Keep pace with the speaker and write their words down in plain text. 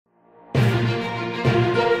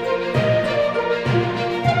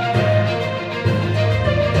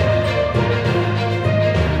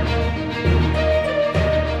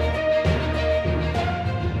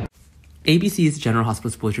ABC's General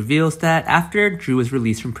Hospital Spoilers reveals that after Drew was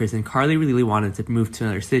released from prison, Carly really wanted to move to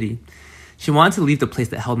another city. She wanted to leave the place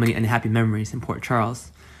that held many unhappy memories in Port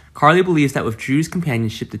Charles. Carly believes that with Drew's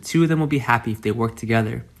companionship, the two of them will be happy if they work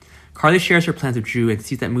together. Carly shares her plans with Drew and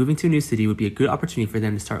sees that moving to a new city would be a good opportunity for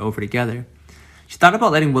them to start over together. She thought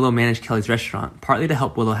about letting Willow manage Kelly's restaurant, partly to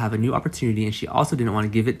help Willow have a new opportunity, and she also didn't want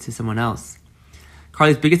to give it to someone else.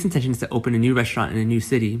 Carly's biggest intention is to open a new restaurant in a new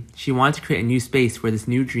city. She wanted to create a new space where this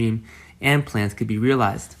new dream and plans could be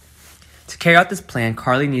realized. To carry out this plan,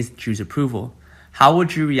 Carly needs Drew's approval. How will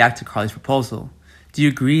Drew react to Carly's proposal? Do you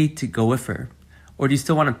agree to go with her? Or do you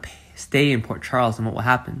still want to stay in Port Charles, and what will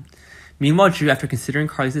happen? Meanwhile, Drew, after considering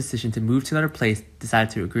Carly's decision to move to another place,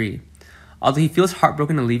 decided to agree. Although he feels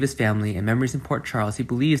heartbroken to leave his family and memories in Port Charles, he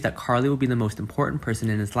believes that Carly will be the most important person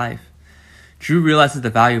in his life. Drew realizes the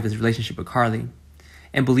value of his relationship with Carly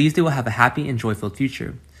and believes they will have a happy and joy-filled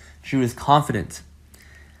future. Drew is confident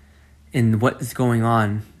in what is going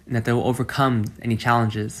on and that they will overcome any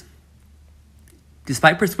challenges.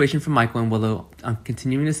 Despite persuasion from Michael and Willow on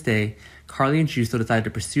continuing to stay, Carly and Drew still decided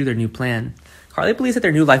to pursue their new plan. Carly believes that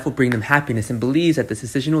their new life will bring them happiness and believes that this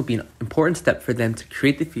decision will be an important step for them to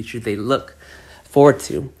create the future they look forward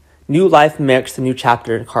to. New life marks a new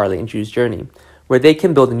chapter in Carly and Drew's journey, where they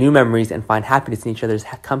can build new memories and find happiness in each other's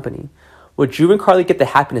company. Will Drew and Carly get the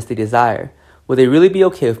happiness they desire? Will they really be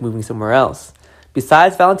okay with moving somewhere else?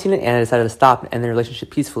 Besides, Valentine and Anna decided to stop and end their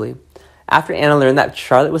relationship peacefully. After Anna learned that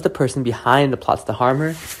Charlotte was the person behind the plots to harm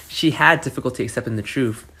her, she had difficulty accepting the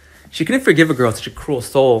truth. She couldn't forgive a girl with such a cruel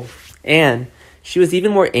soul, and she was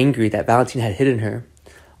even more angry that Valentine had hidden her.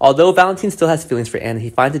 Although Valentine still has feelings for Anna, he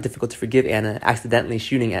finds it difficult to forgive Anna accidentally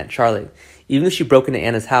shooting at Charlotte, even though she broke into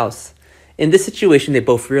Anna's house. In this situation, they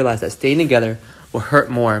both realize that staying together will hurt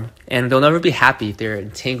more, and they'll never be happy if they're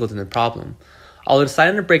entangled in the problem. Although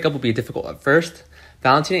deciding to break up will be difficult at first,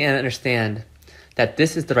 Valentine and Anna understand that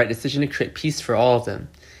this is the right decision to create peace for all of them.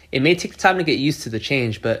 It may take time to get used to the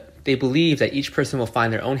change, but they believe that each person will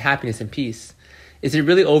find their own happiness and peace. Is it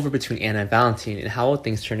really over between Anna and Valentine, and how will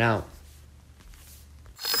things turn out?